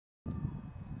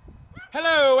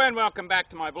Hello and welcome back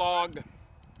to my blog,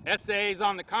 Essays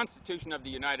on the Constitution of the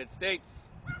United States,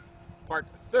 Part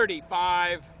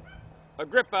 35,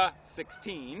 Agrippa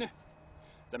 16,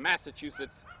 the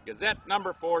Massachusetts Gazette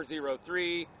number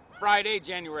 403, Friday,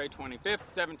 January 25th,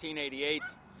 1788,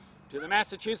 to the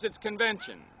Massachusetts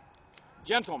Convention.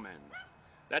 Gentlemen,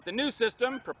 that the new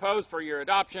system proposed for your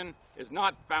adoption is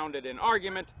not founded in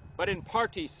argument, but in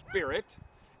party spirit,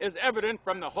 is evident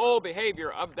from the whole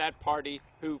behavior of that party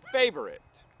who favor it.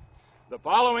 The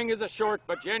following is a short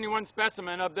but genuine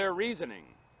specimen of their reasoning.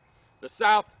 The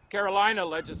South Carolina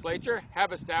legislature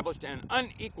have established an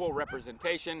unequal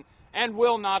representation and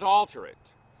will not alter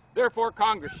it. Therefore,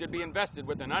 Congress should be invested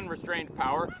with an unrestrained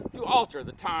power to alter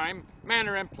the time,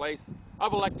 manner, and place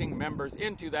of electing members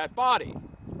into that body.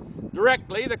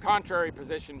 Directly, the contrary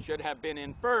position should have been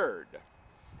inferred.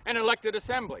 An elected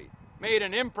assembly made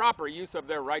an improper use of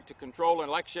their right to control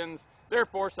elections,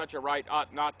 therefore such a right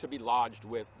ought not to be lodged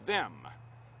with them.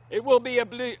 It will be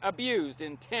abused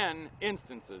in 10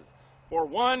 instances, for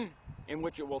one in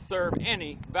which it will serve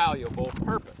any valuable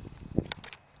purpose.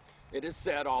 It is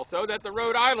said also that the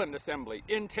Rhode Island Assembly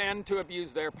intend to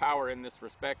abuse their power in this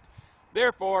respect.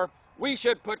 Therefore, we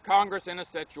should put Congress in a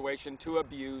situation to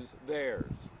abuse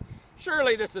theirs.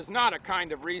 Surely this is not a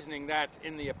kind of reasoning that,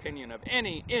 in the opinion of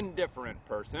any indifferent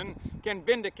person, can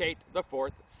vindicate the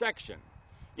fourth section.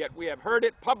 Yet we have heard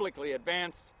it publicly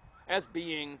advanced as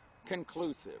being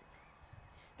conclusive.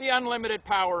 The unlimited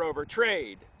power over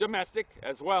trade, domestic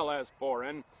as well as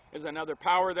foreign, is another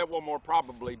power that will more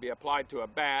probably be applied to a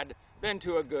bad than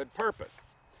to a good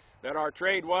purpose. That our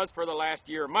trade was for the last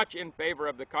year much in favor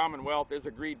of the Commonwealth is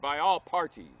agreed by all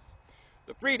parties.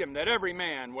 The freedom that every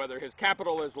man, whether his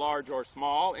capital is large or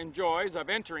small, enjoys of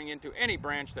entering into any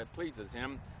branch that pleases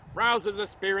him, rouses a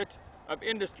spirit of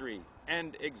industry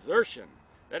and exertion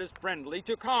that is friendly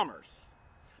to commerce.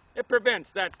 It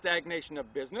prevents that stagnation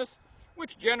of business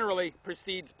which generally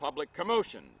precedes public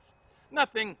commotions.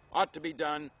 Nothing ought to be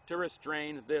done to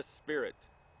restrain this spirit.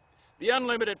 The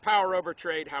unlimited power over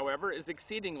trade, however, is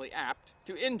exceedingly apt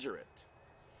to injure it.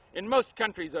 In most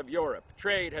countries of Europe,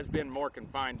 trade has been more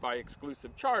confined by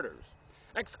exclusive charters.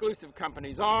 Exclusive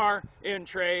companies are, in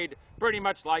trade, pretty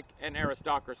much like an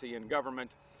aristocracy in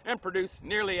government, and produce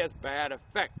nearly as bad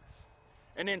effects.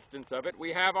 An instance of it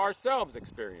we have ourselves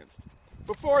experienced.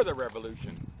 Before the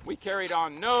Revolution, we carried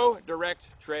on no direct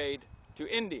trade to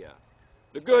India.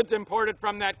 The goods imported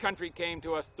from that country came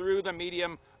to us through the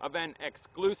medium of an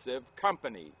exclusive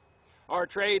company. Our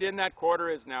trade in that quarter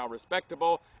is now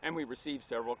respectable, and we receive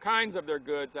several kinds of their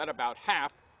goods at about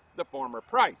half the former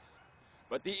price.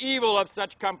 But the evil of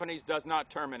such companies does not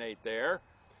terminate there.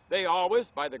 They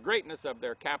always, by the greatness of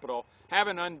their capital, have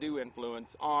an undue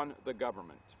influence on the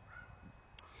government.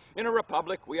 In a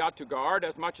republic, we ought to guard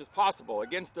as much as possible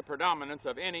against the predominance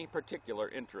of any particular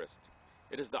interest.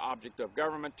 It is the object of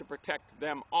government to protect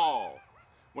them all.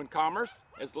 When commerce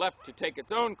is left to take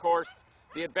its own course,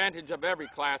 the advantage of every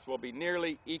class will be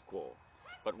nearly equal.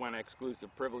 But when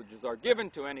exclusive privileges are given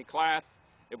to any class,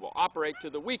 it will operate to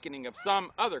the weakening of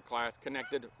some other class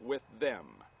connected with them.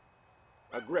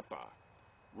 Agrippa.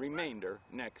 Remainder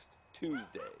next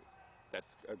Tuesday.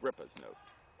 That's Agrippa's note.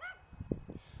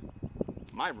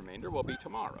 My remainder will be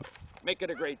tomorrow. Make it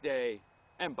a great day,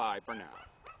 and bye for now.